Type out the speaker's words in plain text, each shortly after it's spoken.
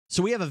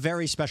So we have a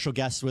very special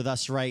guest with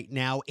us right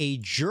now, a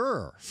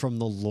juror from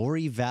the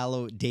Lori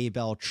Vallow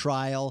Daybell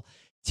trial.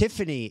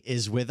 Tiffany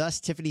is with us.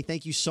 Tiffany,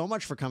 thank you so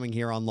much for coming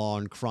here on Law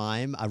and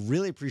Crime. I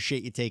really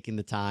appreciate you taking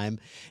the time.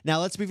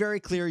 Now, let's be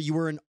very clear. You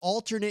were an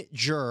alternate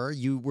juror.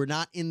 You were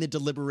not in the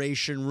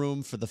deliberation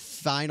room for the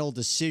final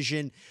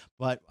decision,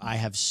 but I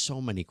have so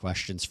many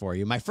questions for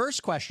you. My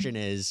first question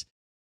is,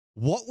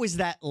 what was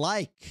that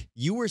like?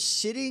 You were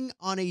sitting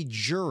on a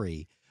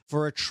jury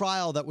for a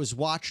trial that was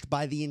watched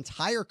by the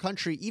entire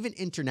country, even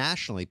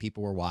internationally,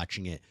 people were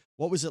watching it.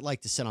 What was it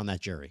like to sit on that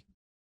jury?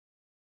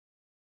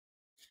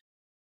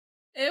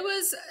 It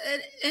was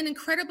an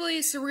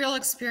incredibly surreal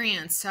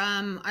experience.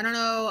 I don't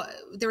know.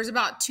 There was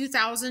about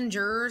 2,000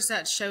 jurors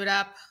that showed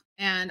up,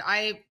 and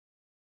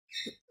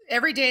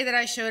every day that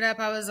I showed up,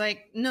 I was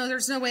like, no,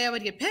 there's no way I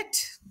would get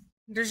picked.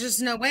 There's just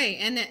no way.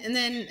 And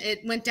then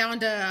it went down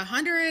to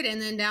 100,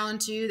 and then down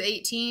to the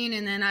 18,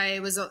 and then I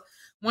was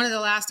one of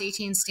the last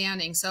 18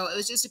 standing. So it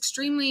was just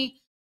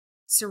extremely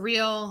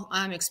surreal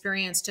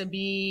experience to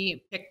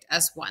be picked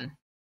as one.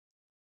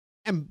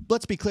 And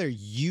let's be clear,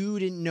 you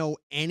didn't know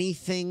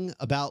anything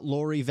about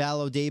Lori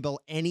Vallow Daybell,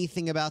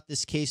 anything about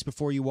this case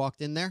before you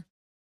walked in there?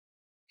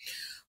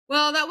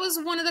 Well, that was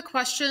one of the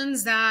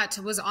questions that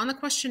was on the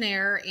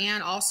questionnaire,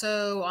 and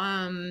also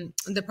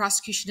the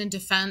prosecution and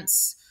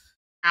defense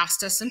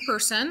asked us in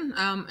person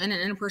in an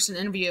in-person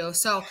interview.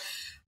 So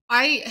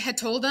I had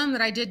told them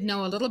that I did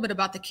know a little bit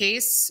about the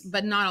case,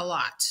 but not a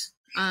lot.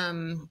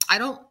 I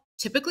don't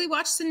typically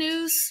watch the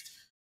news,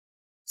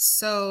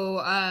 so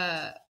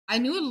I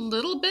knew a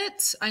little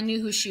bit. I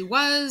knew who she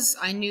was.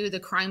 I knew the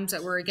crimes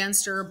that were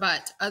against her,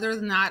 but other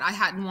than that, I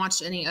hadn't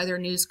watched any other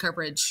news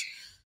coverage.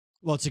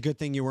 Well, it's a good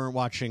thing you weren't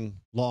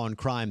watching Law and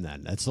Crime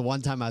then. That's the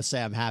one time I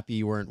say I'm happy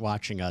you weren't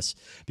watching us,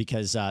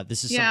 because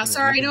this is Yeah, something that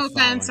sorry, we've no been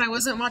following. offense. I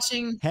wasn't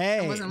watching. Hey,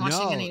 I wasn't watching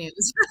no, any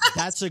news.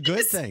 that's a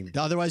good thing.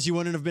 Otherwise, you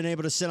wouldn't have been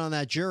able to sit on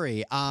that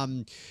jury.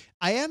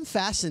 I am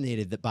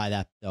fascinated by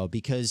that, though,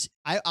 because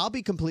I'll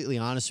be completely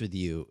honest with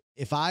you.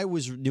 If I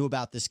knew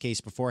about this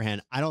case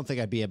beforehand, I don't think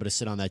I'd be able to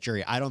sit on that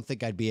jury. I don't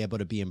think I'd be able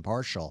to be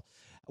impartial.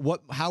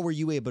 How were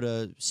you able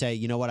to say,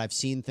 you know what, I've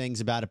seen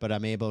things about it, but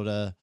I'm able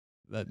to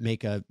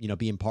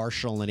be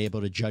impartial and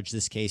able to judge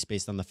this case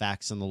based on the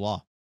facts and the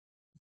law?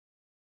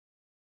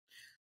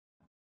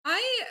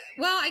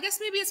 Well, I guess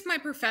maybe it's my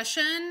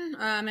profession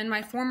and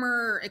my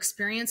former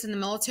experience in the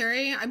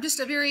military. I'm just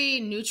a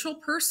very neutral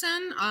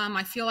person.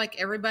 I feel like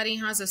everybody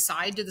has a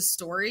side to the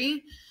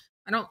story.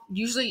 I don't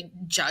usually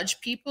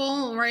judge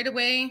people right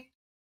away.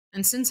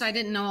 And since I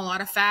didn't know a lot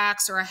of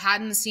facts, or I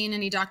hadn't seen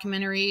any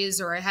documentaries,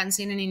 or I hadn't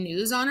seen any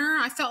news on her,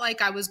 I felt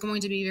like I was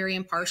going to be very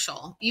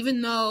impartial,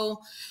 even though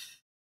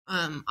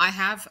I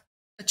have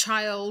a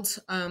child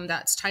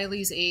that's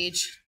Tylee's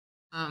age.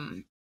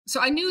 So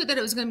I knew that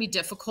it was going to be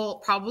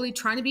difficult, probably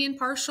trying to be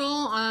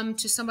impartial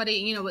to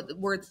somebody,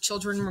 where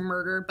children were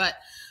murdered. But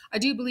I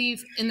do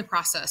believe in the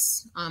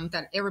process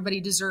that everybody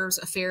deserves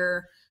a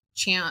fair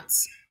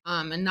chance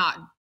and not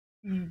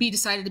be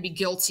decided to be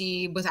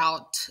guilty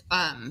without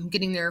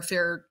getting their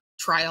fair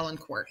trial in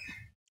court.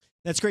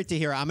 That's great to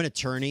hear. I'm an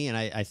attorney, and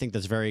I think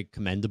that's very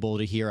commendable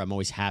to hear. I'm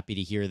always happy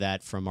to hear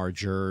that from our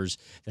jurors,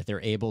 that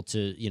they're able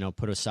to,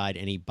 put aside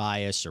any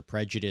bias or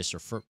prejudice or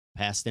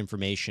past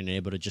information and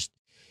able to just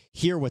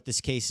hear what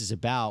this case is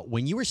about.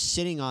 When you were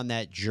sitting on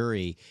that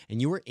jury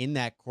and you were in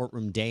that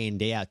courtroom day in,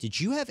 day out, did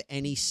you have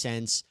any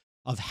sense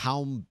of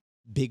how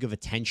big of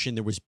attention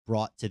there was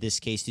brought to this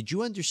case? Did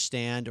you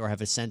understand or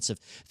have a sense of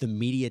the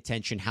media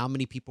attention, how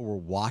many people were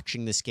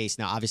watching this case?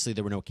 Now, obviously,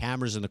 there were no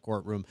cameras in the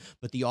courtroom,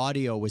 but the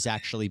audio was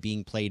actually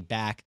being played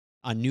back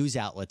on news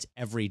outlets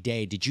every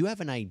day. Did you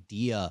have an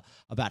idea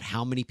about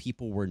how many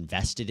people were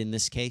invested in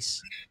this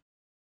case?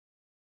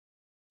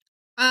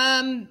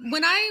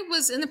 When I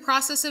was in the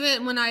process of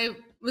it, it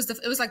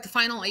was like the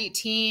final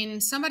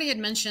 18, somebody had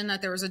mentioned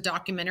that there was a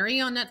documentary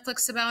on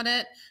Netflix about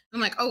it.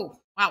 I'm like, oh,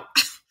 wow.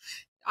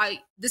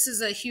 This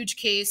is a huge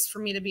case for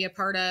me to be a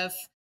part of.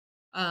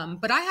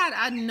 But I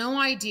had no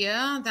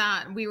idea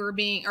that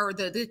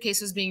the case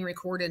was being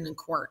recorded in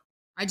court.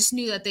 I just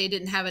knew that they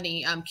didn't have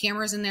any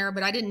cameras in there,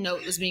 but I didn't know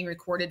it was being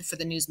recorded for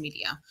the news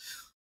media.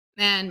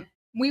 And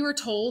we were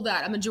told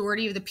that a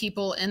majority of the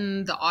people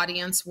in the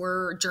audience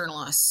were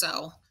journalists.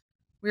 So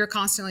we were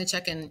constantly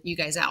checking you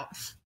guys out.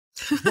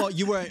 Well,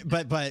 you were,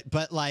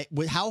 but like,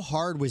 how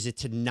hard was it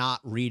to not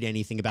read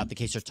anything about the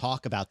case or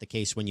talk about the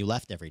case when you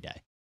left every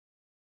day?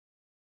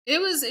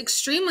 It was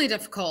extremely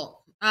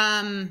difficult.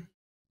 Being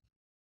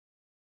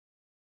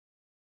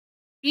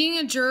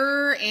a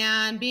juror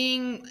and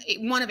being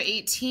one of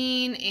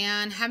 18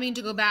 and having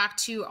to go back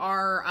to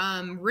our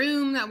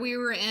room that we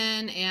were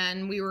in,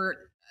 and we were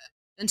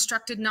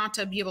instructed not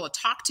to be able to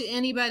talk to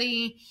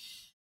anybody.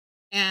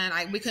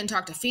 And we couldn't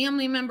talk to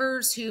family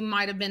members who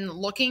might have been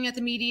looking at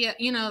the media,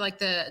 like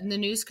the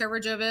news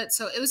coverage of it.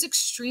 So it was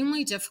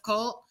extremely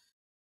difficult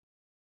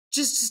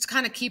just to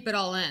kind of keep it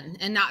all in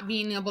and not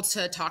being able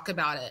to talk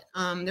about it.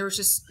 There was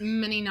just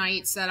many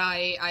nights that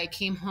I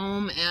came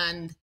home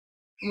and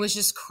was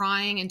just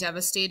crying and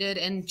devastated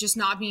and just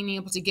not being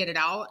able to get it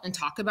out and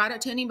talk about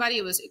it to anybody.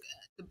 It was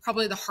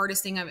probably the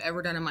hardest thing I've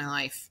ever done in my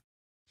life.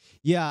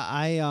 Yeah,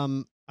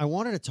 I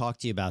wanted to talk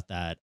to you about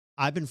that.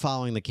 I've been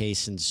following the case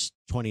since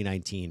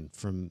 2019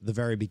 from the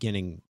very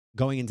beginning.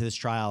 Going into this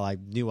trial, I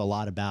knew a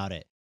lot about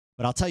it.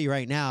 But I'll tell you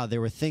right now,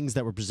 there were things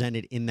that were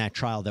presented in that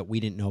trial that we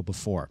didn't know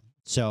before.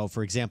 So,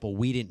 for example,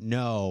 we didn't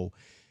know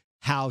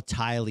how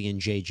Tylee and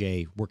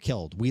JJ were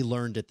killed. We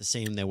learned it the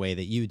same way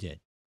that you did.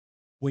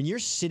 When you're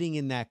sitting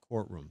in that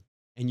courtroom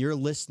and you're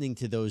listening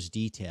to those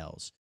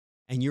details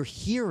and you're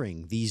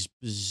hearing these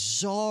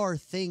bizarre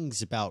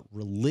things about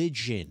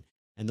religion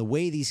and the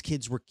way these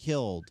kids were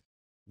killed,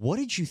 what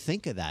did you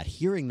think of that,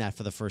 hearing that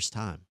for the first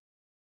time?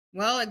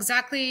 Well,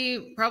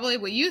 exactly, probably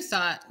what you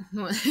thought.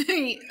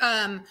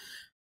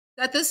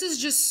 That this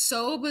is just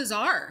so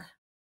bizarre.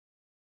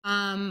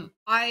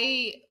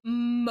 I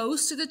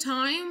most of the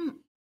time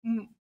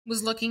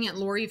was looking at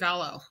Lori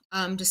Vallow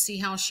to see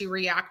how she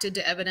reacted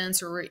to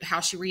evidence, or how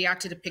she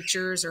reacted to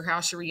pictures, or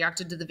how she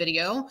reacted to the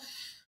video.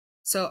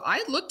 So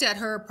I looked at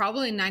her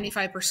probably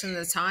 95% of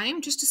the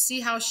time just to see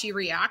how she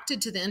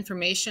reacted to the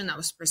information that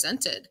was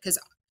presented, because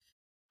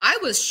I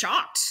was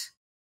shocked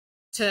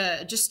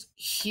to just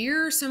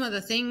hear some of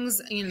the things,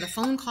 the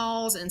phone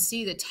calls, and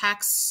see the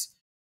texts.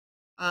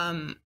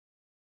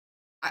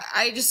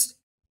 I just,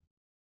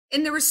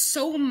 and there was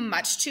so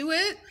much to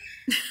it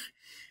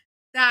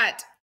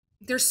that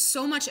there's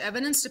so much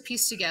evidence to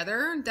piece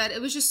together that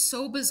it was just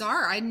so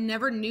bizarre. I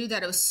never knew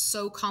that it was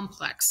so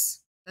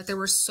complex, that there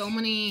were so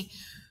many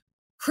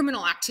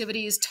criminal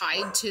activities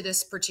tied to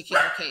this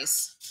particular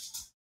case.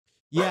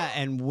 Yeah,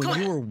 and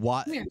when you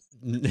were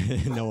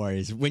no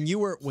worries. When you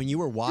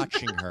were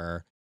watching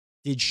her,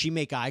 did she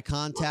make eye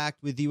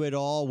contact with you at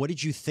all? What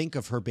did you think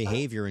of her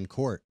behavior in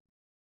court?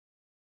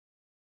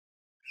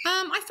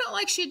 I felt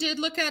like she did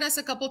look at us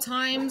a couple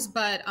times,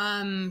 but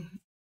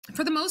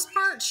for the most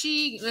part,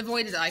 she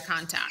avoided eye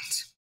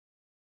contact.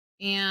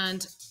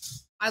 And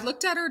I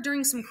looked at her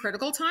during some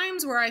critical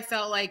times where I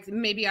felt like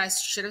maybe I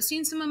should have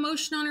seen some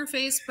emotion on her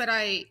face, but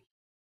I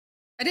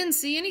didn't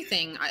see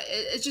anything.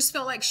 It just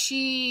felt like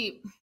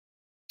she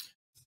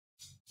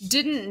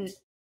didn't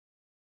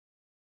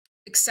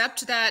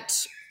accept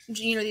that,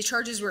 these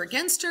charges were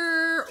against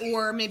her,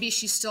 or maybe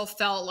she still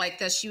felt like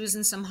that she was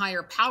in some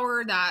higher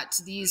power, that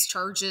these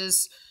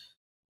charges,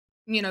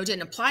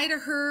 didn't apply to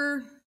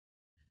her.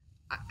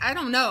 I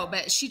don't know,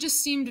 but she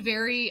just seemed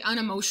very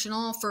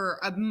unemotional for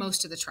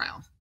most of the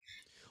trial.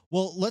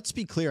 Well, let's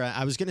be clear.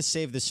 I was going to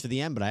save this for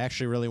the end, but I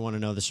actually really want to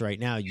know this right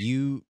now.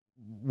 You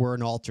were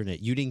an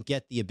alternate. You didn't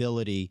get the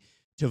ability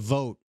to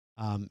vote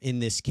in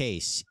this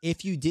case.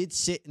 If you did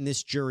sit in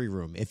this jury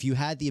room, if you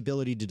had the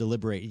ability to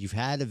deliberate, you've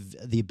had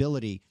the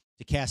ability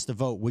to cast a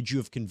vote, would you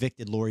have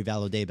convicted Lori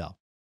Vallow Daybell?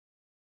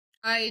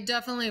 I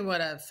definitely would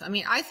have. I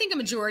mean, I think a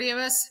majority of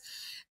us,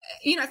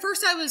 at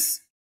first I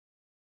was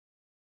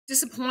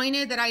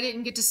disappointed that I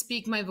didn't get to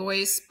speak my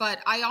voice, but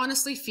I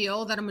honestly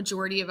feel that a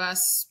majority of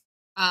us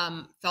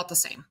felt the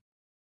same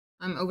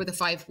over the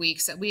 5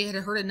 weeks, that we had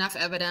heard enough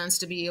evidence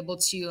to be able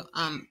to,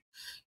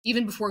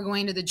 even before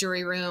going to the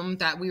jury room,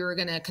 that we were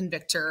going to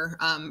convict her,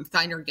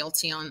 find her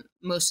guilty on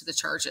most of the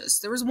charges.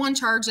 There was one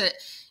charge that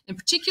in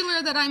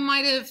particular that I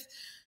might have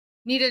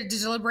needed to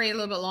deliberate a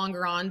little bit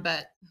longer on,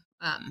 but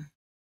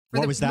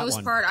for the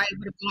most part, I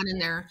would have gone in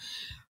there.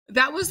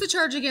 That was the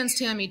charge against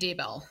Tammy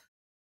Daybell.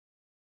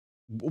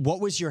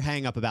 What was your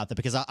hang up about that?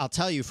 Because I'll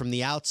tell you, from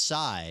the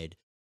outside,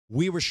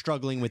 we were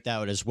struggling with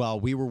that as well.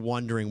 We were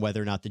wondering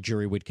whether or not the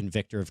jury would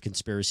convict her of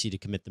conspiracy to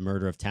commit the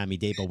murder of Tammy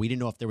Daybell. We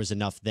didn't know if there was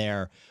enough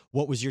there.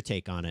 What was your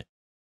take on it?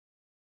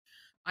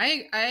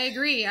 I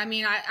agree. I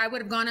mean, I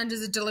would have gone into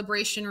the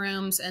deliberation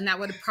rooms, and that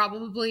would have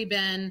probably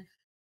been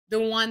the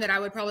one that I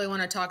would probably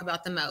want to talk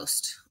about the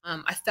most.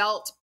 I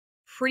felt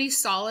pretty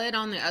solid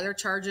on the other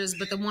charges,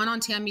 but the one on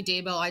Tammy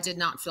Daybell, I did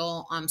not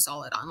feel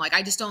solid on. Like,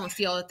 I just don't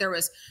feel that there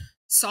was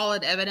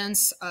solid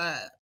evidence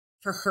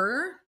for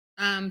her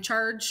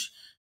charge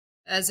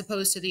as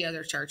opposed to the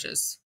other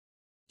charges.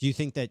 Do you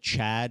think that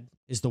Chad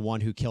is the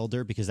one who killed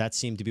her? Because that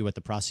seemed to be what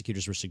the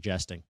prosecutors were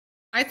suggesting.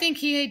 I think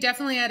he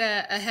definitely had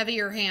a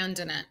heavier hand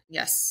in it.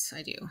 Yes,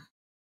 I do.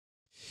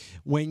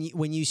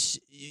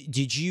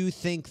 Did you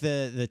think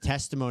the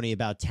testimony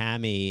about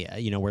Tammy,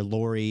 where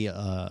Lori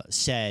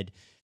said,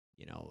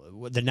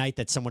 the night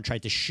that someone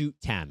tried to shoot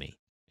Tammy,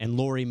 and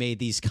Lori made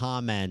these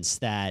comments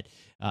that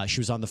she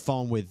was on the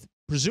phone with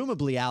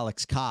presumably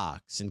Alex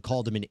Cox and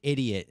called him an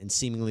idiot, and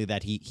seemingly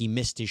that he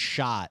missed his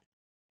shot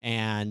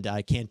and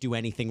can't do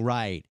anything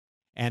right,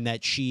 and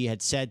that she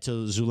had said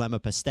to Zulema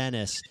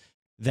Pastenis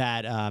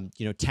that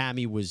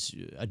Tammy was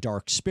a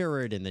dark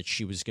spirit and that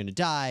she was going to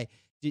die.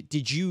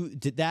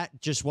 Did that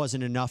just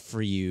wasn't enough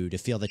for you to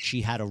feel that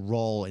she had a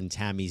role in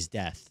Tammy's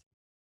death?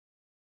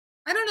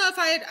 I don't know if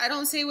I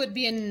don't say it would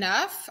be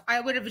enough. I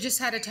would have just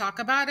had to talk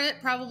about it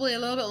probably a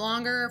little bit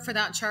longer for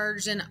that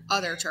charge than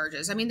other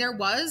charges. I mean, there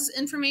was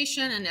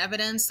information and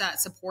evidence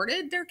that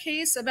supported their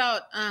case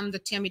about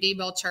the Tammy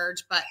Daybell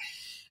charge, but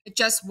it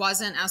just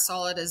wasn't as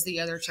solid as the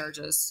other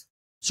charges.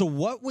 So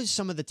what was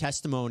some of the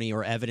testimony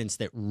or evidence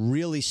that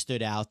really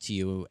stood out to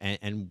you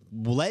and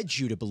led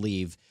you to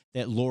believe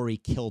that Lori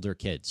killed her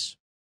kids?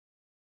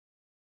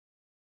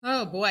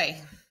 Oh boy.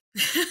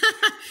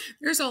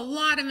 There's a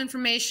lot of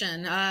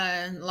information,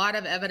 a lot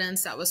of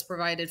evidence that was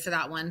provided for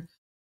that one.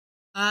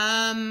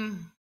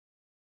 Um,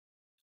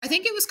 I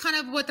think it was kind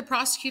of what the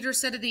prosecutor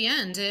said at the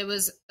end. It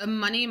was a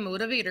money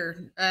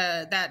motivator,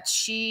 that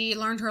she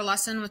learned her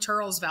lesson with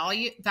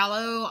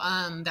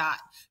Vallow, that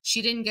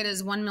she didn't get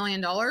his $1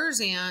 million,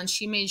 and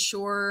she made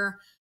sure,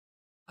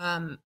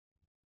 um,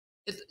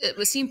 it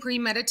was seemed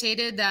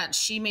premeditated that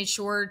she made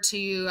sure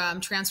to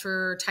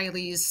transfer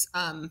Tylee's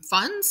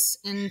funds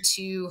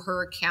into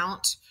her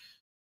account,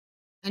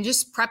 and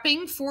just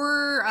prepping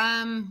for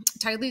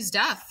Tylee's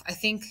death, I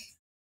think.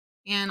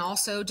 And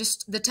also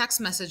just the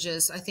text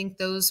messages. I think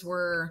those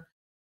were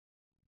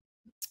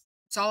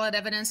solid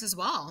evidence as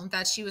well,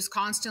 that she was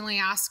constantly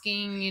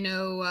asking,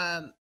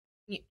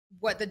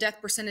 what the death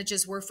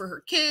percentages were for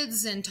her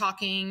kids, and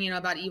talking,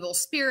 about evil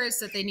spirits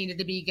that they needed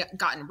to be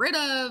gotten rid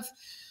of.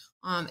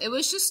 It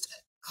was just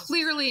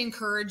clearly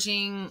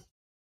encouraging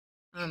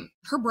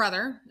her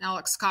brother,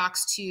 Alex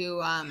Cox,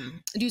 to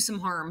do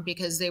some harm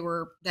because they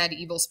had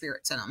evil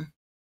spirits in them.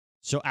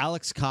 So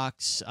Alex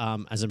Cox,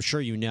 as I'm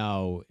sure you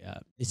know,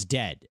 is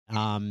dead,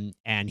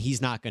 and he's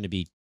not going to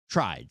be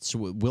tried.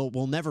 So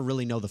we'll never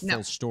really know the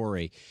full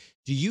story.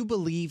 Do you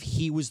believe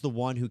he was the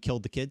one who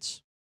killed the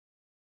kids?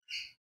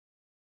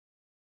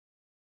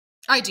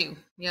 I do.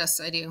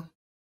 Yes, I do.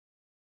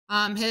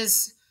 From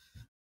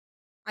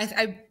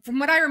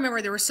what I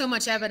remember, there was so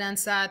much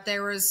evidence that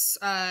there was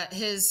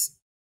his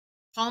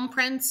palm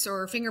prints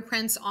or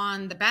fingerprints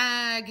on the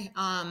bag.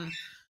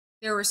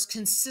 There was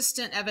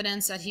consistent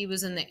evidence that he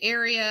was in the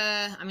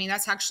area. I mean,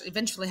 that's actually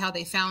eventually how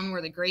they found where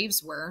the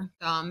graves were,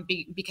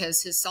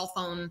 because his cell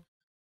phone,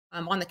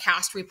 on the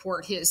cast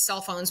report, his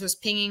cell phones was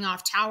pinging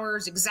off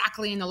towers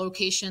exactly in the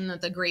location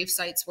that the grave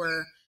sites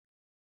were.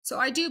 So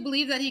I do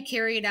believe that he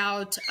carried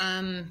out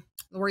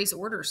Lori's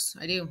orders.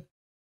 I do.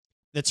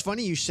 That's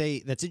funny you say,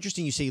 that's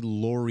interesting you say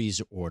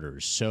Lori's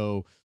orders.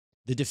 So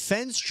the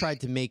defense tried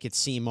to make it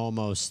seem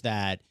almost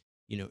that,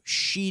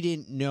 she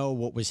didn't know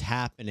what was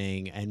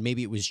happening, and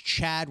maybe it was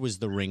Chad was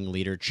the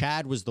ringleader.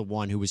 Chad was the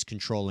one who was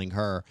controlling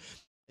her.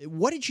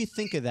 What did you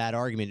think of that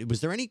argument?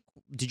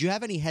 Did you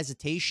have any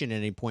hesitation at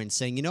any point in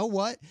saying, you know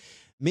what?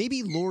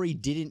 Maybe Lori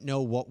didn't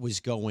know what was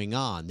going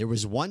on. There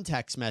was one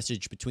text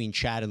message between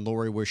Chad and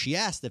Lori where she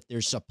asked if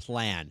there's a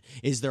plan.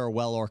 Is there a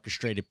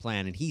well-orchestrated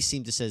plan? And he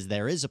seemed to say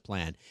there is a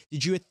plan.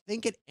 Did you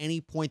think at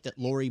any point that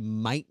Lori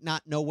might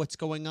not know what's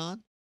going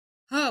on?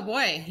 Oh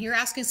boy, you're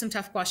asking some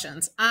tough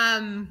questions.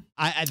 Listen,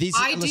 I've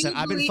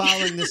been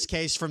following this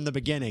case from the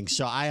beginning,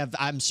 so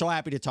I'm so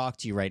happy to talk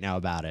to you right now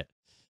about it.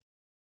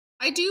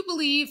 I do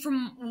believe,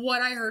 from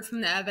what I heard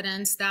from the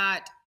evidence,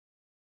 that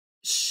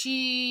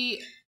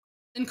she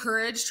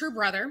encouraged her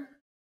brother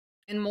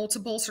in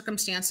multiple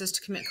circumstances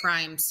to commit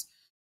crimes.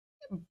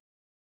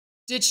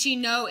 Did she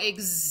know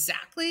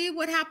exactly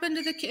what happened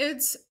to the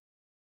kids?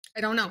 I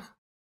don't know.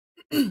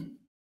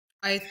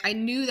 I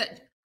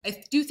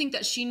do think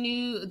that she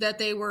knew that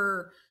they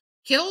were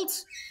killed,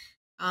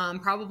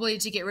 probably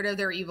to get rid of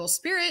their evil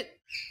spirit.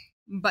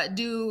 But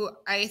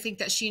I think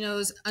that she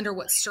knows under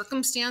what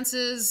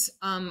circumstances,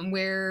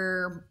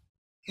 where,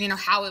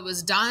 how it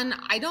was done?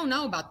 I don't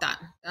know about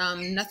that.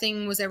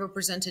 Nothing was ever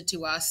presented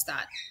to us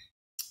that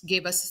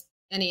gave us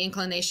any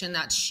inclination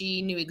that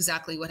she knew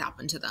exactly what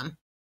happened to them.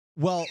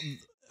 Well,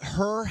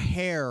 her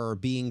hair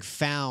being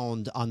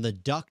found on the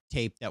duct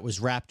tape that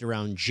was wrapped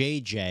around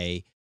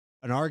JJ,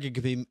 an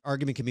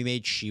argument can be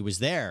made she was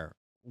there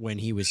when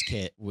he was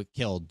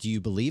killed. Do you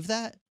believe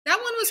that? That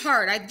one was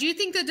hard. I do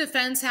think the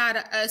defense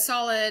had a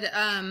solid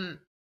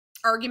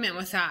argument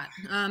with that.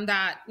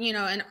 That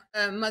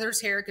a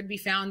mother's hair could be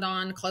found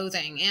on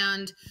clothing,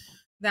 and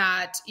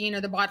that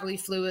the bodily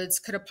fluids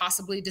could have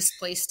possibly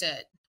displaced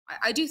it.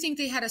 I do think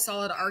they had a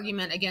solid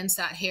argument against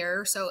that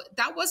hair. So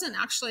that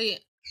wasn't actually,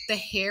 the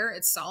hair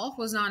itself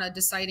was not a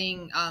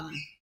deciding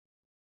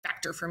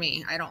factor for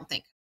me, I don't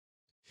think.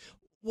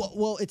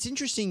 Well, it's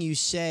interesting you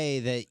say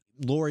that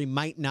Lori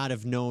might not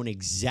have known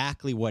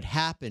exactly what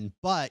happened,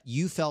 but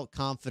you felt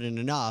confident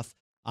enough,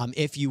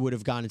 if you would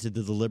have gone into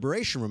the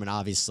deliberation room, and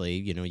obviously,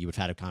 you would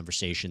have had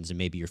conversations and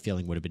maybe your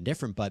feeling would have been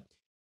different, but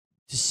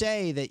to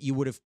say that you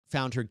would have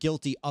found her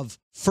guilty of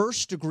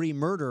first-degree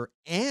murder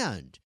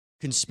and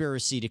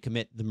conspiracy to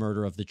commit the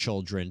murder of the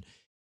children,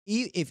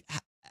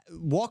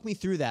 walk me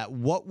through that.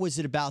 What was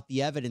it about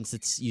the evidence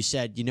that you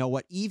said, you know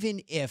what,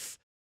 even if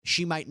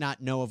she might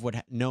not know of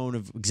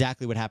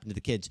exactly what happened to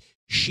the kids,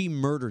 she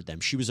murdered them.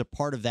 She was a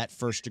part of that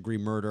first-degree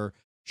murder.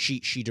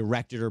 She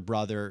directed her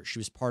brother. She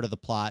was part of the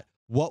plot.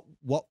 What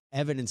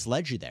evidence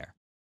led you there?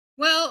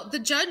 Well, the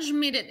judge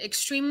made it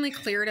extremely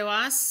clear to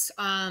us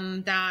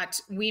that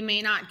we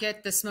may not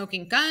get the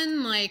smoking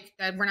gun, like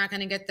that we're not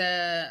going to get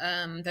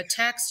the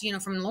text,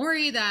 from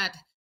Lori that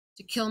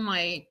to kill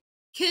my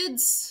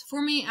kids for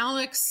me,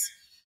 Alex.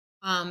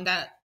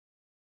 That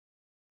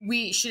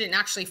she didn't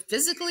actually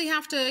physically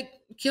have to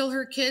kill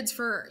her kids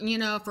for,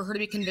 for her to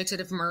be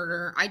convicted of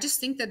murder. I just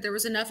think that there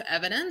was enough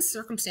evidence,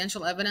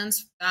 circumstantial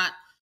evidence, that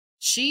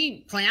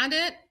she planned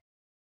it,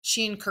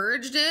 she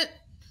encouraged it,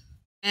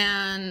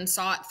 and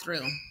saw it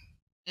through.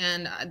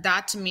 And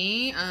that to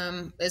me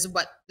is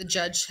what the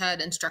judge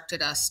had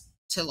instructed us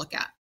to look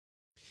at.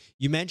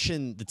 You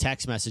mentioned the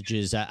text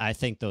messages. I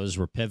think those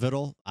were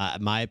pivotal.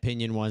 My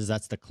opinion was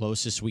that's the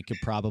closest we could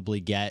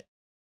probably get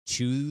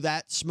to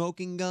that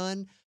smoking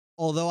gun.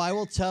 Although I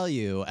will tell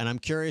you, and I'm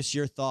curious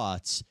your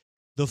thoughts,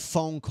 the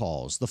phone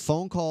calls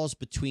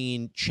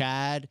between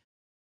Chad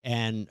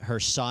and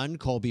her son,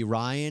 Colby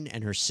Ryan,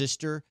 and her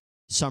sister,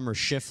 Summer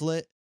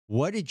Shiflett.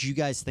 What did you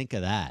guys think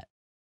of that?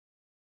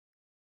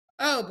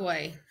 Oh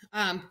boy.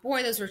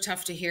 Boy, those were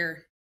tough to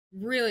hear.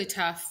 Really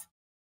tough.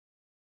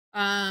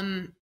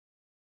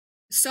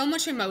 So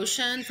much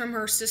emotion from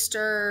her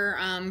sister,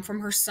 from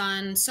her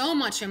son, so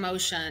much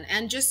emotion,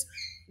 and just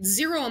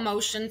zero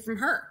emotion from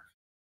her.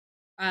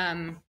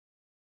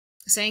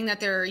 Saying that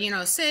they're,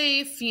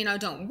 safe,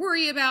 don't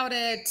worry about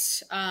it.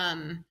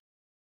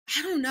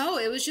 I don't know.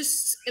 It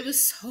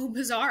was so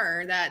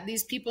bizarre that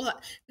these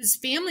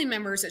family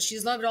members that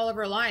she's loved all of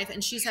her life,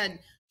 and she has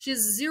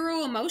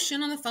zero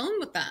emotion on the phone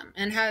with them,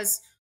 and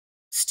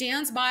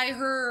stands by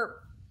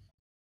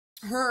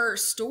her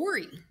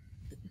story.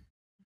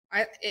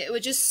 It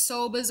was just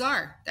so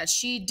bizarre that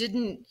she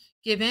didn't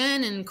give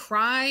in and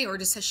cry or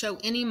just show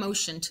any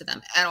emotion to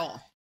them at all.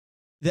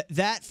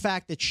 That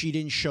fact that she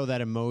didn't show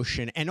that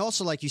emotion, and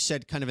also, like you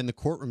said, kind of in the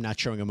courtroom not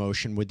showing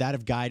emotion, would that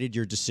have guided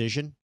your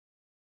decision?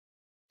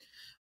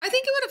 I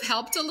think it would have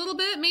helped a little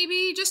bit,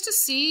 maybe just to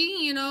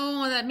see,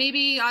 that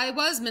maybe I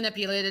was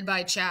manipulated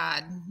by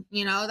Chad,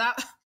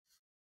 that,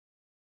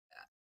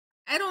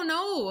 I don't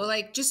know,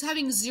 like just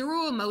having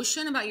zero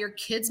emotion about your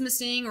kids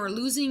missing or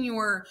losing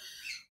your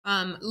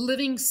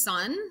living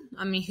son.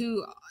 I mean,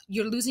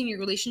 you're losing your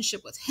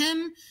relationship with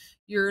him.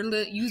 You're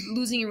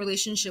losing your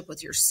relationship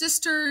with your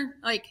sister.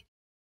 Like,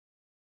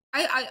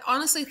 I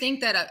honestly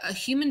think that a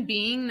human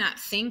being that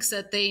thinks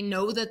that they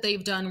know that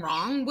they've done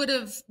wrong would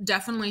have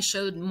definitely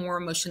showed more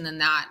emotion than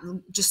that.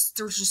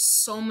 There's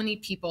just so many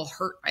people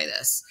hurt by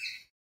this.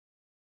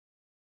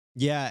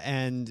 Yeah,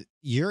 and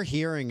you're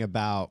hearing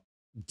about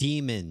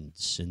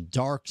demons and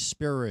dark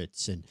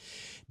spirits and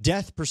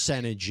death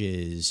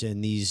percentages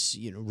and these,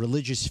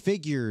 religious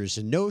figures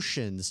and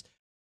notions.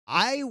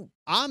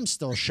 I'm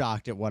still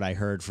shocked at what I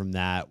heard from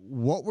that.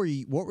 What were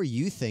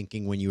you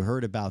thinking when you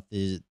heard about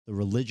the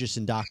religious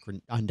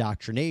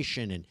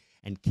indoctrination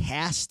and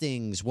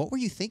castings? What were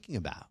you thinking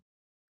about?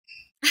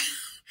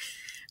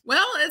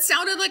 Well, it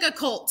sounded like a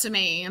cult to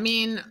me. I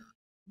mean,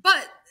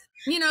 but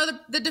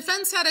the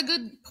defense had a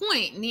good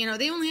point.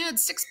 They only had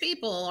 6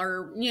 people,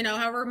 or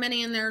however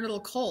many in their little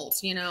cult.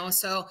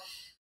 So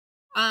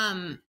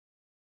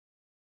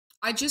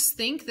I just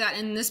think that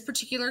in this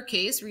particular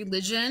case,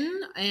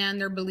 religion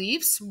and their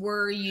beliefs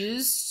were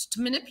used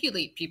to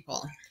manipulate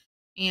people.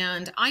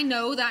 And I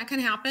know that can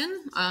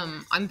happen.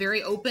 I'm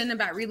very open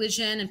about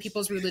religion and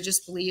people's religious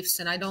beliefs,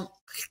 and I don't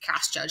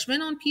cast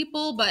judgment on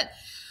people. But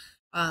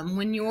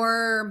when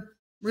your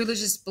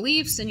religious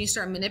beliefs and you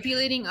start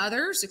manipulating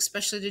others,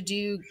 especially to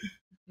do,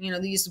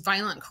 these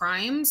violent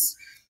crimes,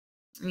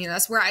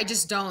 that's where I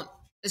just don't,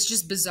 it's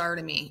just bizarre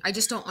to me. I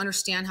just don't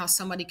understand how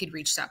somebody could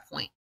reach that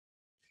point.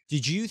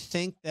 Did you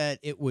think that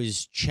it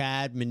was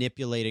Chad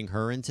manipulating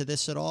her into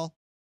this at all?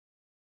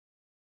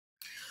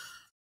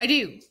 I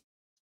do.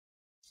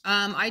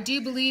 I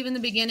do believe in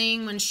the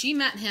beginning when she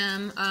met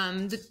him,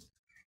 the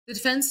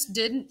defense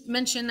did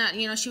mention that,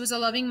 she was a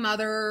loving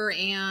mother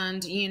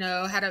and,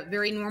 had a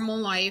very normal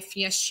life.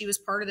 Yes, she was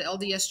part of the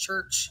LDS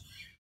church,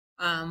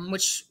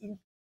 which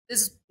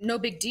is no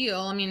big deal.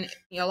 I mean,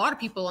 a lot of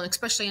people, and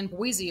especially in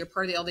Boise, are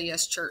part of the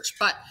LDS church.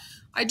 But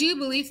I do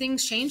believe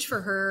things changed for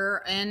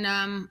her.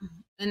 And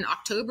in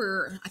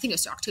October, I think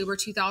it's October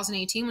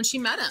 2018 when she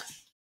met him,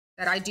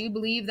 that I do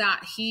believe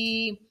that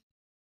he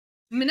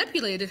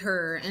manipulated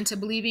her into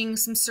believing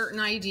some certain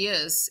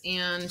ideas,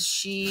 and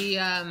she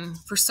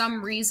for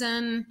some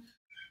reason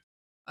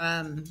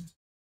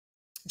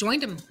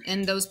joined him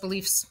in those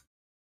beliefs.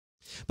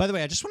 By the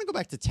way, I just want to go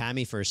back to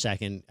Tammy for a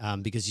second,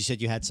 because you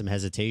said you had some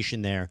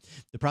hesitation there.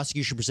 The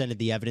prosecution presented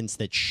the evidence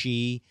that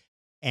she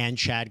and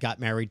Chad got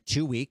married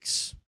 2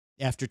 weeks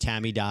after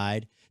Tammy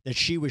died, that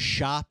she was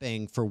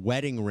shopping for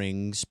wedding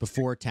rings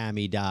before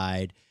Tammy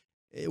died.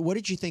 What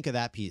did you think of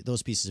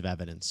those pieces of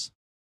evidence?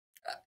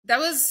 That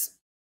was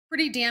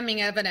pretty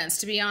damning evidence,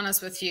 to be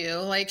honest with you.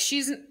 Like,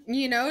 she's,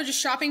 just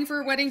shopping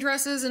for wedding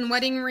dresses and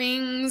wedding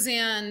rings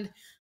and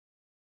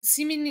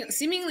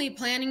seemingly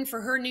planning for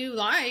her new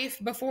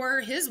life before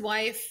his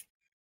wife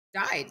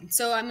died.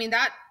 So, I mean,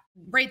 that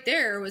right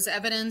there was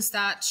evidence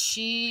that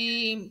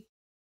she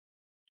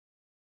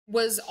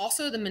was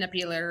also the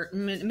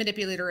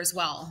manipulator as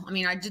well. I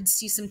mean, I did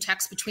see some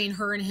text between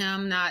her and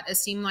him that it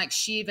seemed like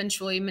she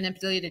eventually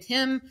manipulated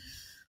him,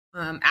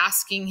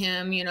 asking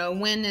him,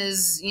 when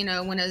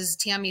is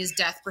Tammy's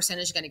death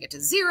percentage going to get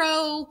to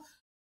 0?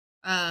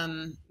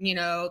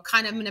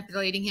 kind of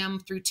manipulating him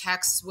through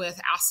texts with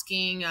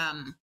asking,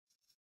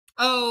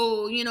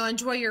 oh,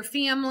 enjoy your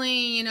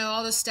family,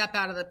 I'll just step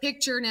out of the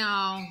picture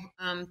now.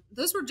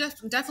 Those were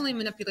definitely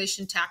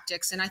manipulation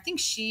tactics. And I think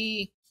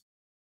she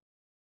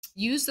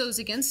used those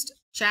against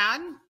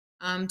Chad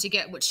to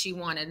get what she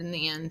wanted in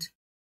the end.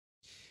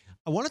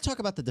 I want to talk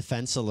about the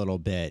defense a little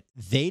bit.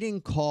 They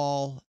didn't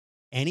call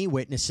any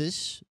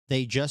witnesses.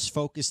 They just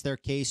focused their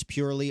case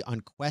purely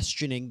on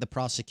questioning the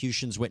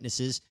prosecution's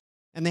witnesses,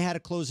 and they had a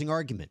closing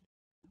argument.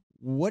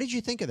 What did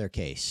you think of their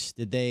case?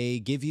 Did they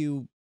give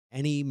you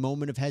any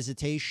moment of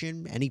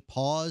hesitation, any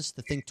pause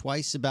to think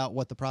twice about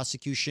what the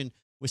prosecution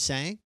was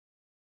saying?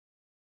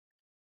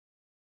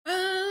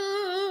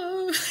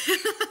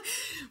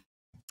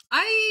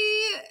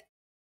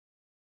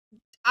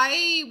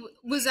 I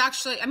was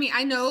actually,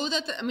 I know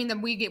that,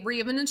 that we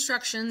given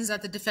instructions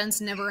that the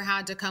defense never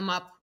had to come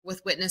up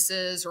with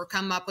witnesses or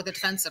come up with a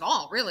defense at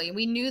all. Really.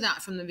 We knew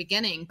that from the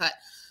beginning, but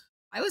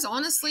I was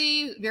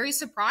honestly very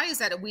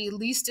surprised that we at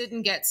least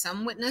didn't get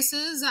some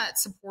witnesses that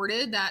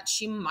supported that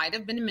she might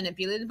have been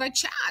manipulated by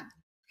Chad,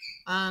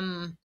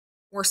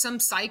 or some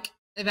psych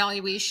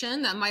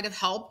evaluation that might have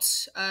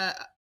helped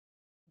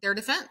their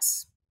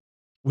defense.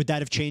 Would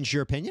that have changed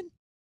your opinion?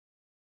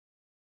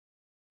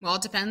 Well,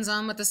 it depends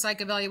on what the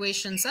psych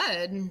evaluation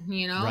said,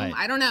 Right.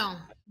 I don't know.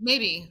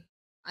 Maybe.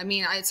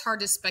 It's hard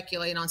to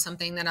speculate on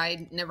something that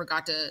I never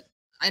got to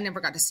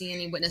see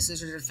any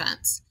witnesses or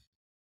defense.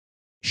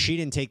 She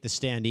didn't take the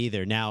stand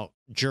either. Now,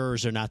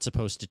 jurors are not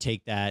supposed to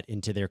take that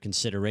into their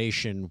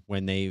consideration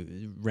when they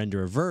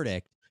render a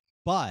verdict.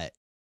 But,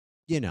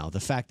 the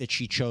fact that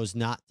she chose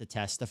not to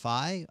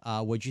testify,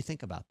 what'd you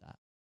think about that?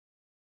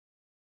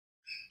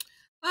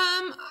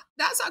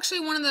 That's actually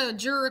one of the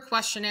juror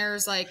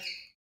questionnaires,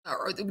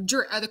 or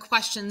the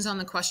questions on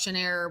the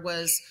questionnaire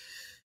was,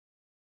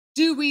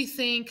 do we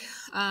think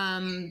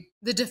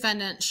the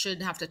defendant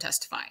should have to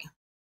testify?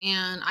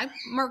 And I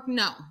marked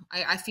no.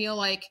 I feel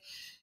like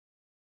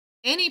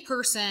any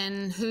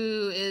person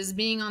who is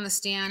being on the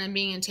stand and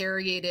being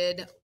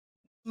interrogated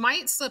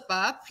might slip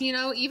up,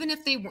 even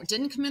if they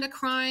didn't commit a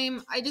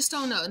crime. I just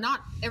don't know.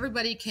 Not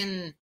everybody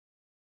can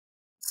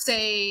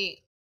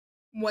say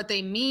what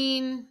they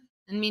mean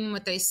and mean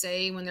what they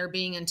say when they're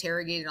being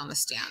interrogated on the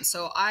stand.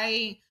 So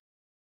I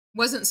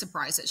wasn't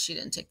surprised that she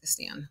didn't take the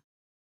stand.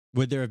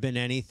 Would there have been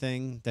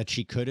anything that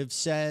she could have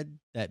said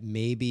that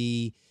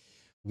maybe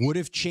would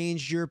have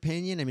changed your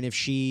opinion? If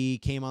she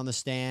came on the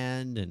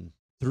stand and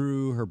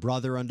threw her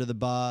brother under the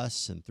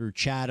bus and threw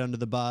Chad under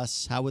the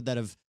bus, how would that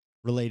have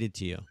related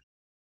to you?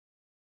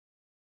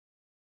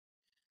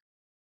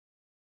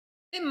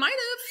 It might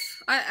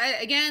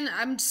have. Again,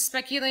 I'm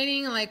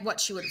speculating what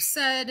she would have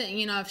said.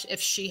 If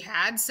she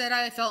had said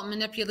I felt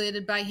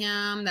manipulated by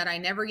him, that I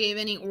never gave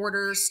any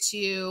orders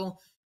to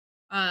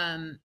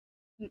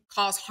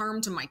cause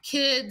harm to my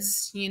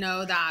kids,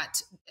 that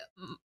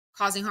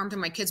causing harm to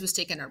my kids was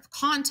taken out of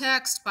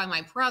context by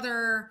my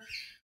brother.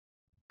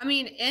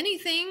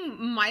 Anything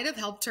might have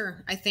helped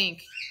her, I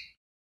think.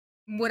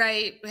 Would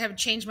I have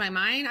changed my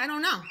mind? I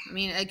don't know.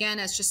 Again,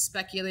 it's just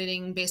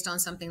speculating based on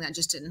something that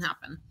just didn't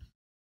happen.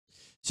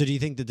 So do you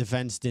think the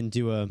defense didn't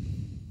do a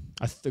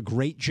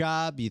great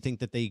job? You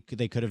think that they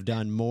could have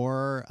done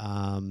more,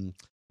 and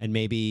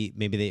maybe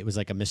it was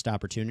like a missed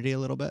opportunity a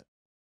little bit?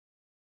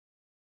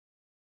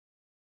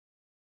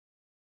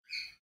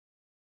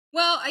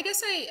 Well, I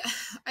guess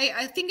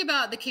I think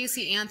about the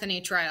Casey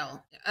Anthony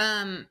trial,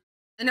 and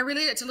I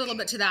relate it a little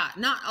bit to that.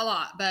 Not a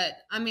lot, but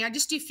I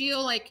just do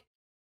feel like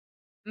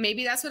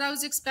maybe that's what I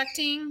was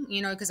expecting,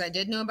 because I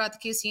did know about the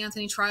Casey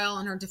Anthony trial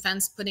and her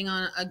defense putting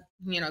on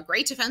a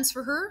great defense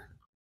for her.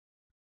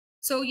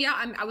 So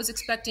yeah, I was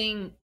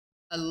expecting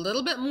a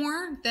little bit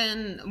more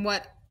than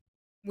what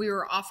we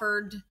were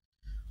offered.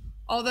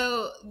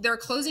 Although their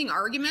closing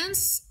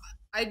arguments,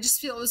 I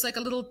just feel it was a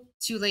little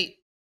too late.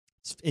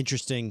 It's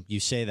interesting you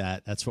say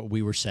that. That's what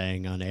we were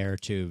saying on air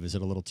too. Is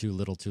it a little too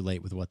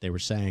late with what they were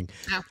saying?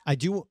 Yeah. I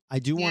do want to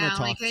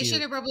talk to you. They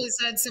should have probably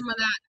said some of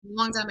that a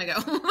long time ago.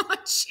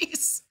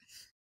 Jeez.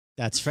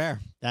 That's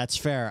fair. That's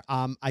fair.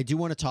 I do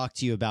want to talk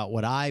to you about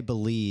what I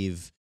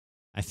believe,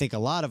 I think a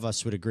lot of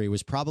us would agree,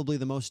 was probably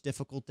the most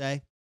difficult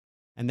day.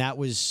 And that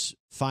was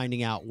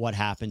finding out what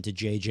happened to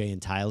JJ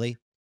and Tylee.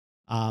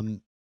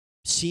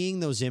 Seeing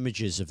those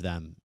images of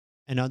them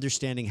and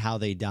understanding how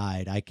they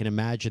died, I can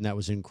imagine that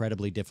was an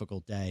incredibly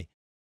difficult day.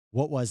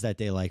 What was that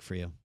day like for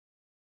you?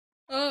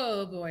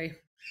 Oh boy.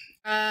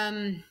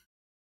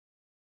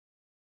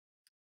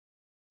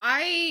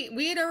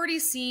 We had already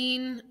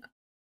seen,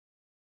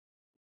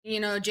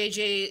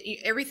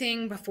 JJ,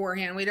 everything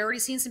beforehand. We'd already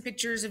seen some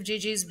pictures of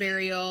JJ's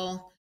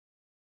burial,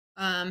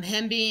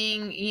 him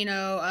being,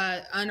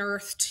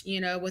 unearthed,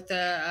 with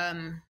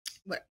the,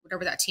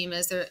 whatever that team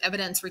is, the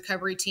evidence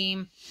recovery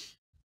team.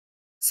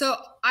 So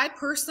I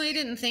personally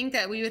didn't think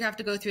that we would have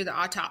to go through the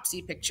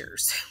autopsy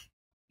pictures,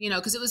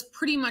 because it was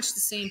pretty much the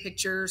same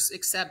pictures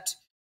except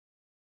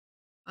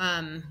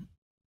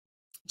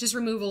just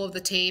removal of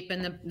the tape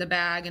and the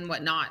bag and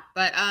whatnot.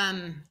 But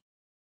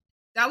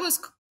that was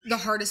the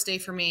hardest day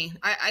for me.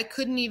 I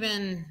couldn't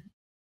even,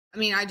 I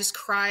mean, I just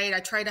cried. I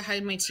tried to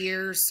hide my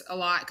tears a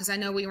lot because I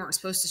know we weren't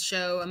supposed to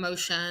show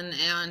emotion.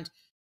 And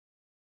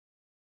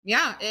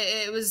yeah,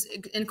 it was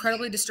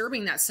incredibly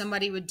disturbing that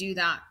somebody would do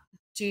that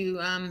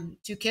to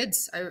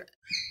kids.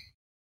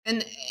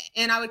 And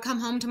and I would come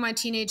home to my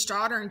teenage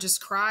daughter and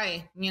just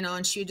cry, you know,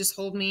 and she would just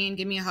hold me and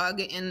give me a hug.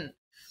 And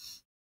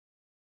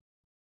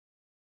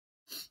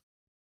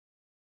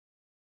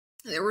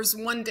there was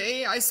one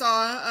day I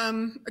saw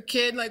a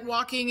kid like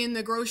walking in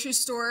the grocery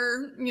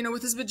store, you know,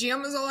 with his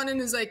pajamas on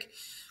and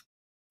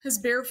his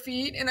bare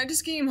feet, and I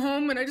just came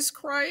home and I just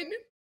cried.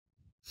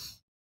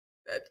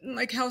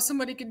 Like how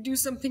somebody could do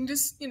something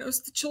just, you know,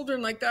 to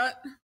children like that.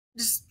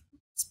 Just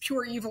it's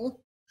pure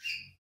evil.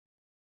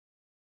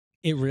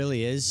 It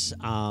really is.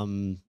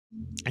 And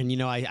you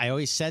know, I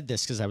always said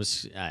this because I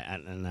was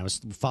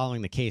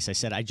following the case. I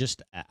said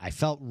I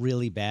felt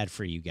really bad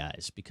for you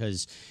guys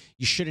because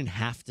you shouldn't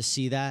have to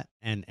see that.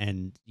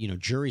 And you know,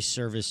 jury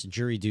service,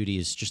 jury duty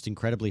is just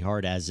incredibly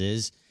hard as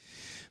is.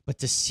 But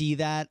to see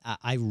that,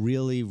 I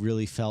really,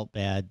 really felt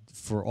bad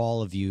for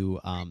all of you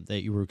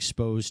that you were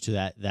exposed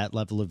to that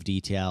level of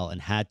detail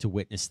and had to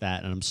witness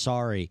that. And I'm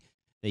sorry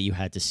that you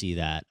had to see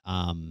that.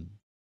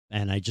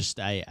 And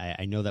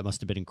I know that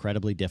must have been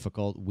incredibly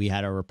difficult. We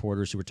had our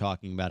reporters who were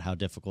talking about how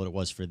difficult it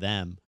was for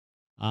them.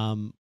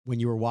 When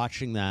you were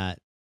watching that,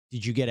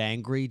 did you get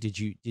angry? Did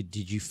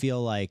you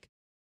feel like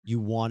you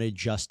wanted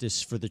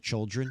justice for the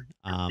children?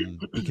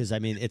 Because I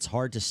mean, it's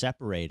hard to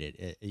separate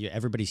it.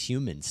 Everybody's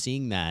human.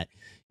 Seeing that,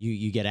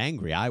 you get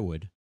angry. I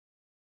would.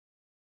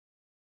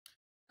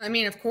 I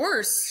mean, of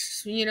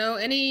course, you know,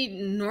 any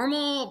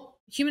normal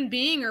human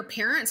being or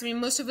parents. I mean,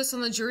 most of us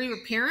on the jury were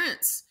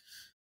parents.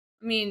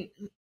 I mean,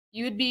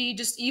 you would be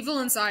just evil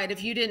inside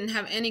if you didn't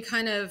have any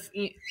kind of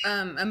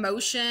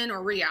emotion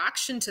or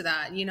reaction to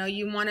that. You know,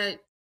 you want to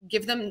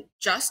give them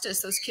justice.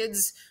 Those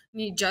kids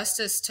need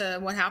justice to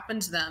what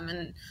happened to them,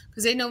 and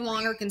because they no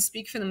longer can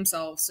speak for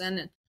themselves.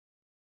 And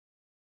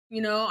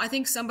you know, I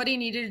think somebody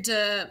needed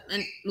to,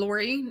 and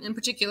Lori in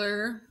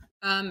particular,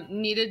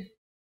 needed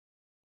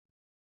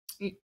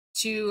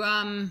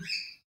to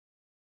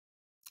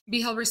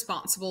be held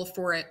responsible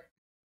for it.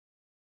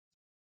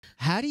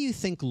 How do you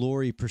think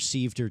Lori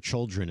perceived her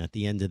children at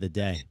the end of the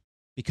day?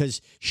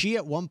 Because she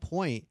at one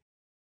point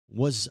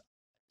was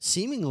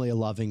seemingly a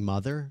loving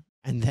mother,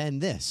 and then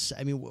this.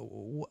 I mean,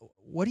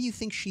 what do you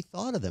think she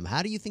thought of them?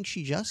 How do you think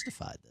she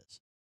justified this?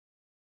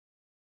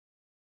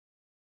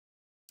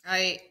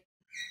 I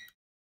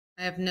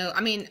have no,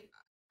 I mean,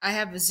 I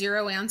have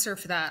zero answer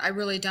for that. I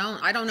really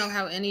don't. I don't know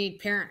how any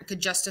parent could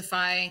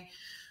justify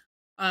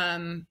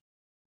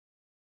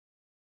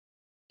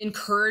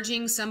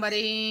encouraging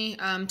somebody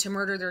to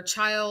murder their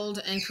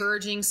child,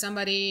 encouraging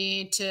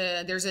somebody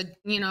to, there's a,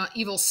 you know,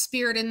 evil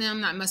spirit in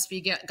them that must be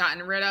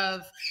gotten rid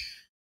of.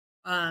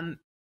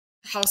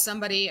 How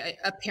somebody,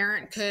 a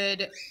parent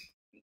could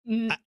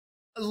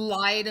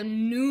lie to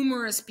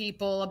numerous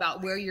people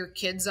about where your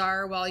kids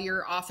are while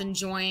you're off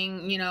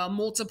enjoying, you know,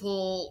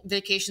 multiple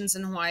vacations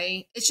in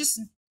Hawaii. It's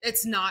just,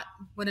 it's not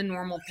what a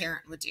normal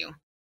parent would do.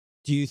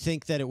 Do you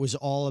think that it was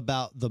all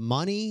about the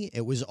money?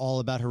 It was all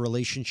about her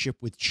relationship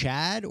with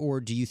Chad?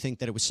 Or do you think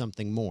that it was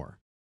something more?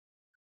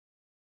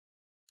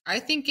 I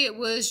think it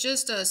was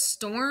just a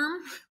storm,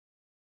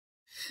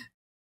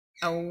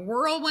 a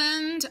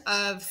whirlwind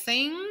of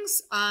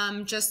things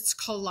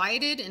just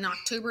collided in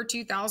October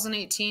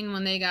 2018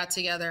 when they got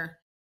together.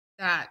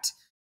 That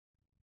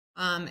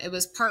it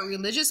was part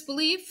religious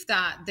belief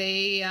that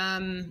they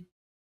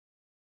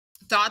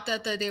thought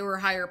that they were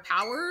higher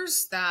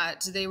powers,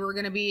 that they were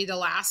going to be the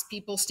last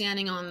people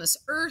standing on this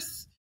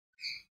earth.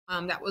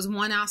 That was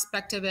one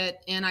aspect of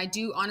it. And I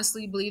do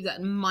honestly believe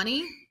that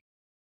money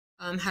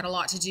had a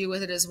lot to do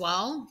with it as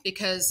well,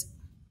 because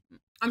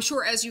I'm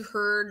sure, as you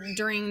heard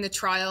during the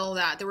trial,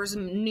 that there was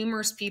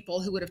numerous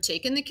people who would have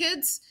taken the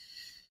kids.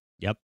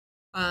 Yep.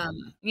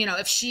 You know,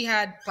 if she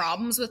had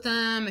problems with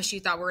them, if she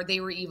thought they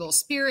were evil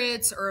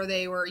spirits, or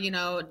they were, you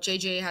know,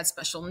 JJ had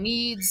special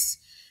needs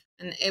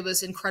and it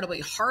was incredibly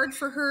hard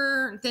for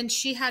her, then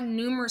she had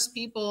numerous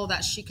people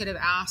that she could have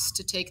asked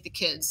to take the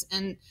kids.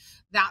 And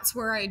that's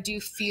where I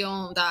do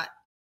feel that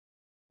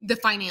the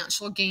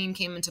financial gain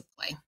came into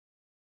play.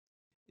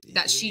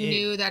 That she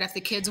knew that if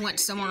the kids went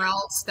somewhere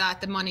else,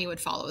 that the money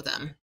would follow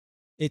them.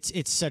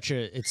 It's such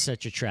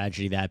a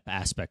tragedy, that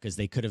aspect, because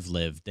they could have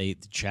lived.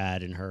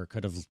 Chad and her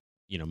could have,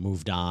 you know,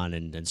 moved on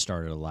and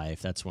started a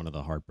life. That's one of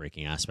the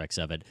heartbreaking aspects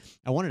of it.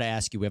 I wanted to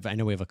ask you, I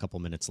know we have a couple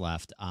minutes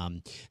left.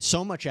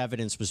 So much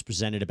evidence was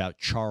presented about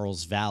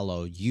Charles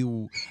Vallow.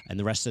 You and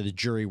the rest of the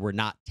jury were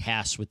not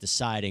tasked with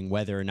deciding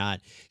whether or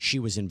not she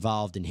was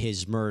involved in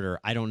his murder.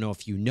 I don't know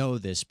if you know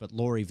this, but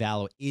Lori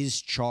Vallow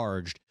is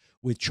charged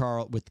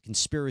with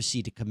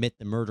conspiracy to commit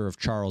the murder of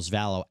Charles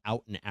Vallow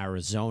out in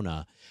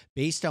Arizona.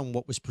 Based on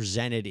what was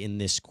presented in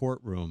this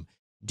courtroom,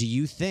 do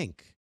you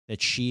think that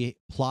she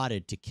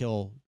plotted to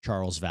kill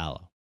Charles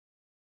Vallow?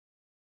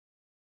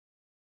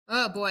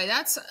 Oh boy,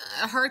 that's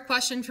a hard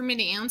question for me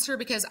to answer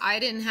because I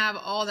didn't have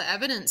all the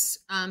evidence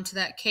to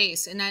that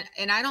case, and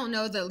I don't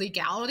know the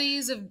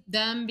legalities of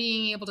them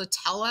being able to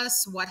tell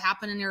us what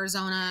happened in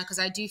Arizona because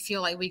I do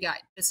feel like we got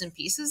bits and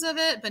pieces of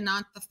it, but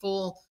not the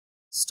full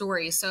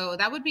story. So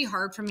that would be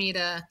hard for me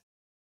to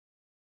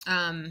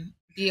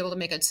be able to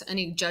make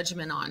any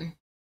judgment on.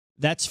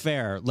 That's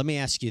fair. Let me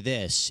ask you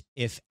this.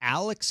 If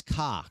Alex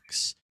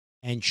Cox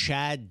and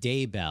Chad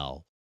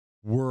Daybell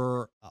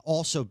were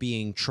also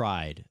being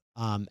tried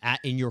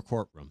in your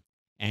courtroom,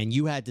 and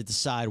you had to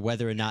decide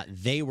whether or not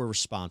they were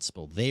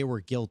responsible, they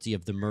were guilty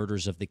of the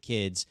murders of the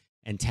kids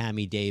and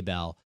Tammy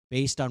Daybell,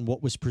 based on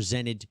what was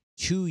presented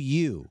to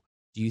you,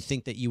 do you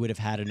think that you would have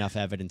had enough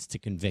evidence to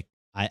convict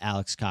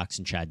Alex Cox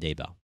and Chad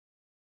Daybell?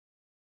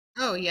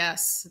 Oh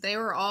yes, they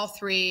were all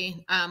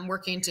three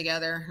working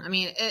together. I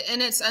mean,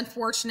 and it's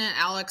unfortunate,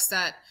 Alex,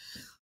 that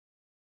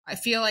I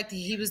feel like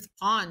he was the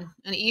pawn,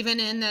 and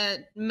even in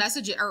the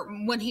message or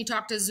when he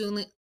talked to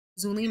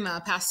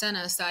Zulima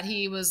Pastenas, that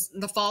he was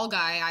the fall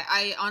guy.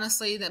 I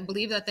honestly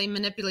believe that they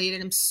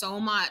manipulated him so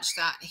much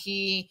that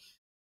he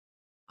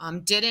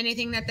did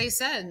anything that they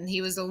said. And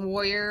he was a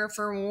warrior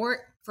for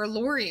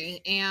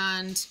Lori,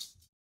 and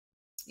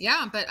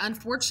yeah, but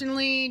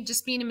unfortunately,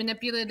 just being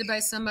manipulated by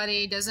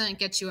somebody doesn't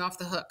get you off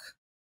the hook.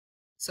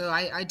 So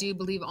I do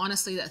believe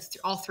honestly that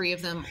all three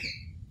of them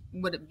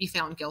would be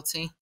found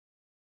guilty.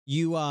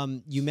 You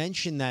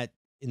mentioned that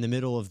in the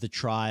middle of the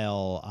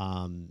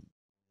trial,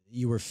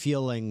 you were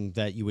feeling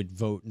that you would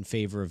vote in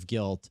favor of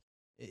guilt.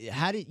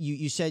 How did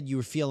you said you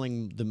were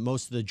feeling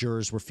most of the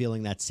jurors were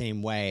feeling that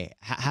same way.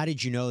 How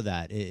did you know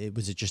that?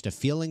 Was it just a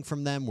feeling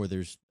from them? Were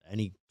there's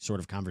any sort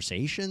of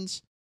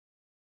conversations?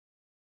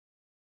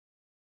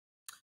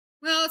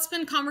 Well, it's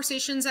been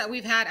conversations that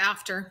we've had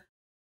after.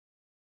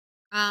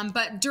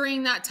 But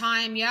during that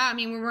time, yeah, I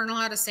mean, we weren't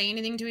allowed to say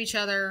anything to each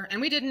other,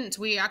 and we didn't.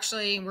 We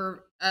actually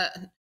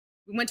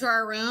we went to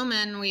our room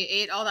and we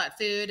ate all that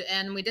food,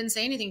 and we didn't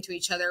say anything to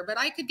each other. But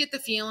I could get the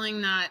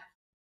feeling that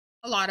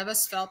a lot of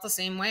us felt the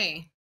same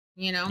way,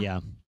 you know? Yeah.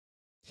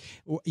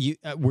 You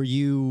were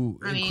you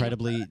I mean,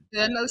 incredibly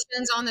the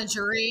emotions on the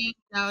jury,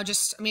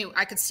 just, I mean,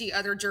 I could see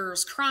other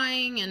jurors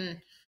crying. And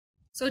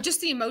so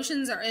just the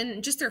emotions are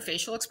in just their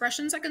facial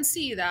expressions. I can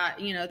see that,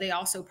 they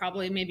also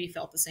probably maybe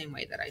felt the same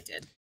way that I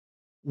did.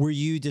 were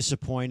you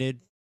disappointed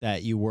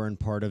that you weren't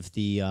part of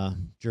the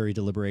jury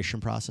deliberation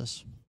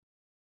process?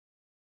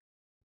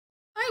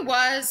 I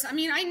was. I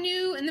mean, I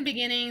knew in the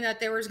beginning that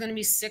there was going to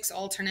be 6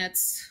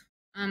 alternates.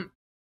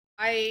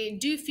 I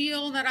do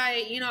feel that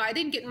I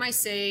didn't get my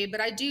say, but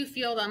I do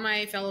feel that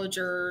my fellow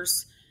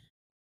jurors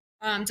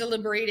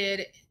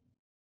deliberated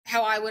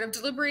how I would have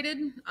deliberated,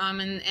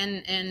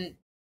 and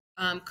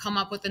come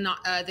up with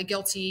the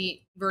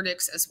guilty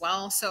verdicts as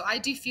well. So I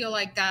do feel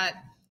like that.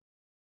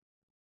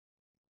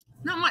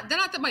 Not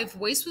that my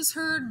voice was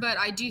heard, but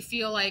I do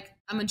feel like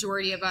a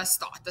majority of us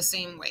thought the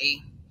same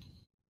way.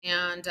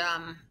 And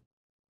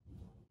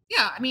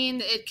yeah, I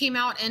mean, it came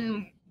out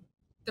in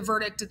the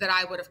verdict that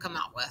I would have come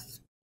out with.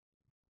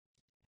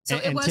 So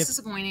it was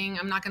disappointing.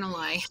 I'm not going to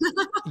lie.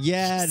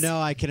 Yeah,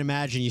 no, I can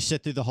imagine. You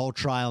sit through the whole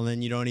trial and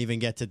then you don't even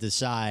get to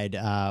decide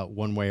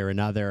one way or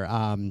another.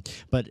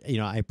 But,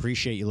 I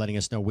appreciate you letting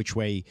us know which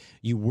way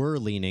you were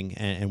leaning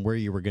and where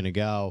you were going to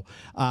go.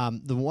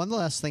 The one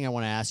last thing I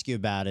want to ask you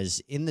about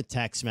is in the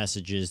text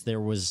messages,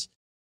 there was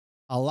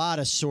a lot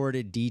of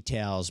sordid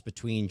details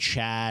between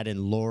Chad and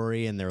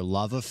Lori and their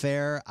love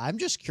affair. I'm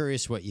just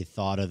curious what you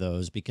thought of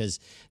those because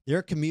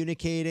they're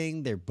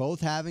communicating. They're both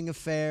having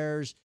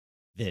affairs.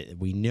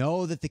 We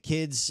know that the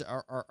kids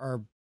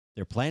are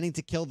they're planning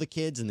to kill the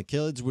kids and the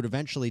kids would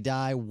eventually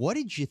die. What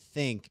did you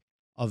think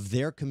of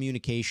their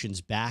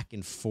communications back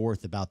and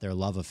forth about their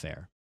love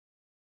affair?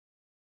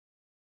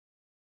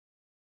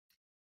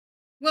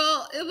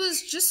 Well, it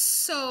was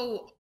just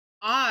so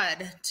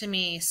odd to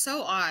me,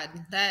 so odd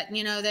that,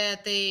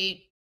 that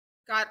they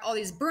got all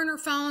these burner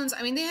phones.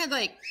 I mean, they had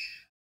it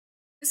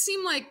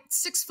seemed like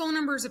 6 phone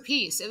numbers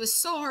apiece. It was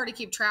so hard to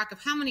keep track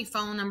of how many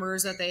phone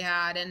numbers that they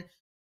had. And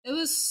it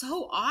was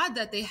so odd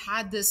that they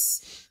had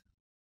this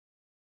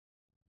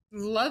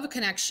love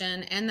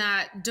connection and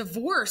that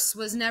divorce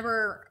was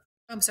never,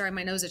 I'm sorry,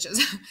 my nose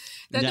itches.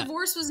 That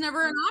divorce was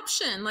never an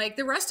option. Like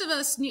the rest of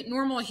us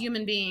normal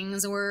human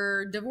beings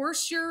were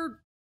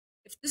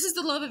if this is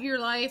the love of your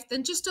life,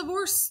 then just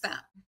divorce them.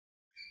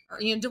 Or,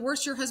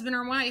 divorce your husband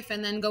or wife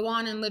and then go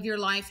on and live your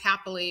life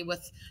happily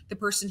with the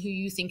person who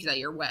you think that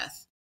you're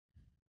with.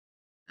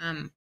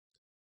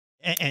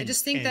 I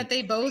just think that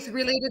they both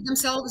related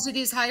themselves to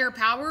these higher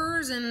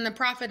powers and the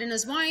prophet and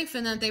his wife,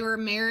 and that they were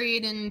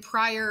married in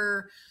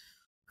prior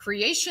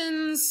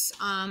creations,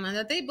 and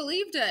that they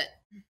believed it.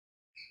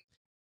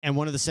 And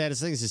one of the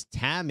saddest things is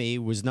Tammy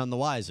was none the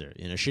wiser.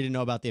 She didn't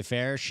know about the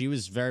affair. She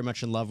was very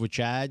much in love with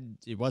Chad.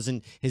 It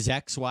wasn't his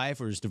ex-wife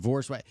or his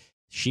divorced wife.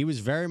 She was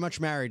very much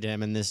married to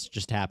him, and this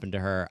just happened to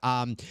her.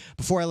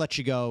 Before I let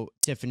you go,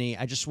 Tiffany,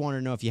 I just want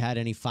to know if you had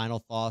any final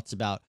thoughts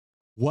about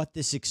what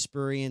this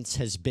experience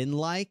has been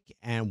like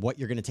and what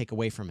you're going to take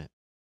away from it.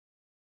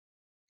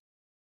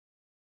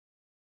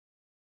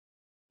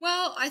 Well,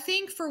 I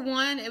think for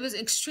one, it was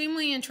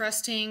extremely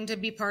interesting to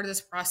be part of this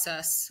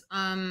process.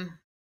 I've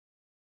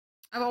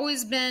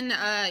always been,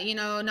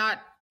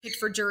 not picked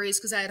for juries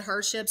because I had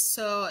hardships.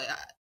 So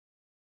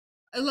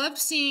I loved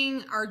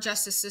seeing our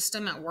justice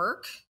system at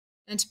work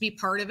and to be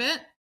part of it.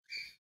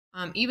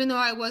 Even though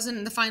I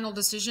wasn't the final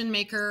decision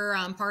maker,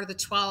 part of the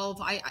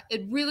 12,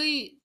 it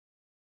really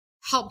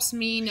helps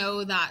me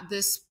know that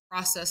this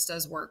process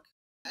does work.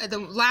 The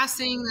last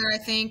thing that I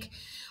think,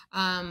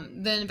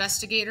 the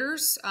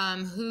investigators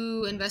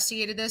who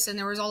investigated this, and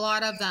there was a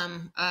lot of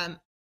them,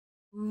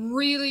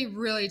 really,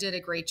 really did a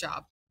great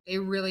job. They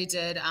really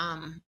did.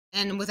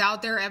 And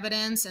without their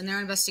evidence and their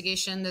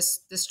investigation,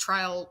 this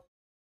trial,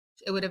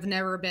 it would have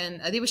never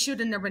been. They should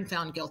have never been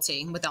found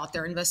guilty without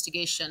their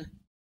investigation.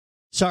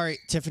 Sorry,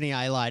 Tiffany,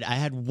 I lied. I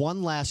had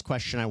one last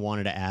question I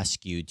wanted to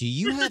ask you. Do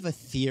you have a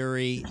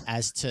theory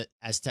as to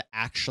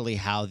actually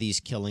how these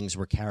killings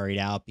were carried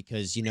out?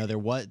 Because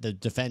the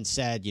defense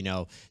said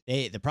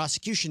the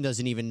prosecution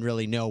doesn't even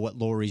really know what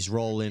Lori's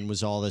role in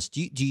was all this.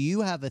 Do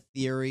you have a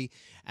theory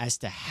as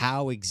to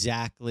how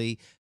exactly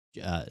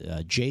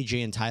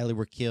JJ and Tylee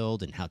were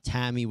killed and how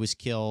Tammy was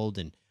killed,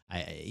 and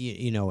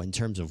in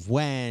terms of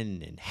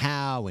when and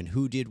how and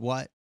who did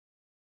what?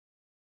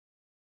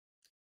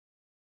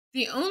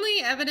 The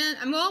only evidence,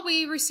 well,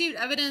 we received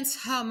evidence.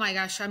 Oh my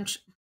gosh,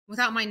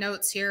 without my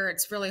notes here.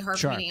 It's really hard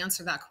for me to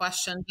answer that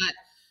question. But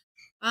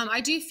I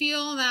do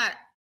feel that,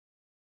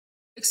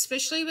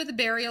 especially with the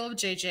burial of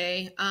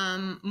JJ,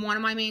 one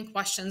of my main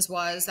questions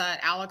was that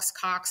Alex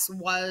Cox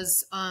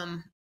was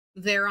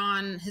there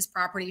on his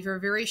property for a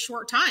very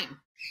short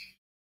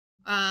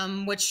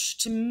time, which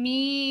to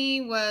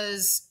me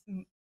was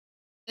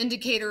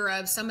indicator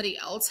of somebody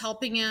else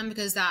helping him,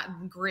 because that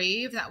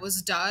grave that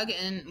was dug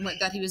and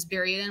that he was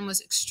buried in was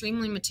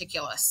extremely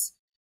meticulous,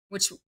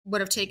 which would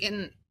have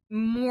taken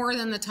more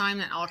than the time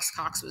that Alex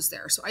Cox was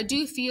there. So I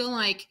do feel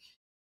like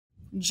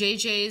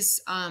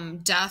JJ's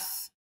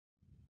death,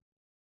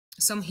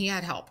 he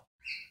had help,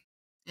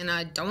 and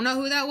I don't know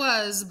who that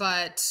was,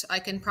 but I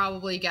can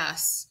probably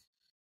guess.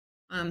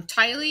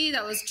 Tylee,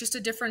 that was just a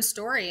different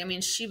story. I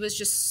mean, she was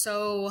just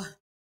there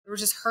was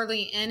just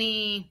hardly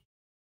any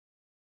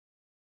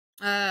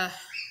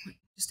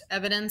just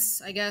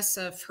evidence, I guess,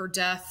 of her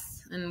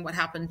death and what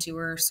happened to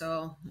her.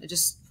 So it's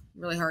just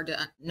really hard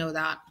to know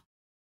that.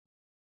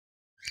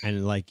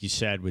 And like you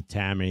said with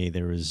Tammy,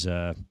 there was,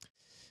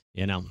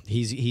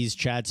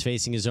 Chad's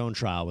facing his own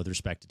trial with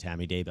respect to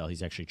Tammy Daybell.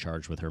 He's actually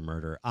charged with her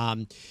murder.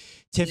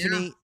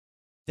 Tiffany,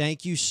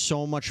 thank you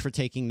so much for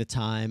taking the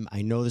time.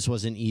 I know this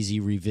wasn't easy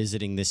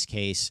revisiting this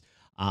case,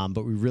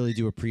 but we really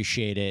do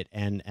appreciate it.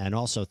 And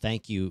also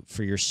thank you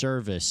for your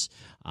service.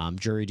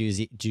 Jury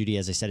duty,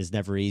 as I said, is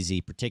never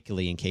easy,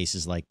 particularly in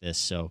cases like this.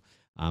 So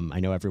I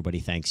know everybody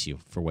thanks you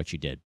for what you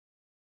did.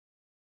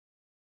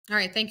 All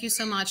right. Thank you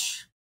so much.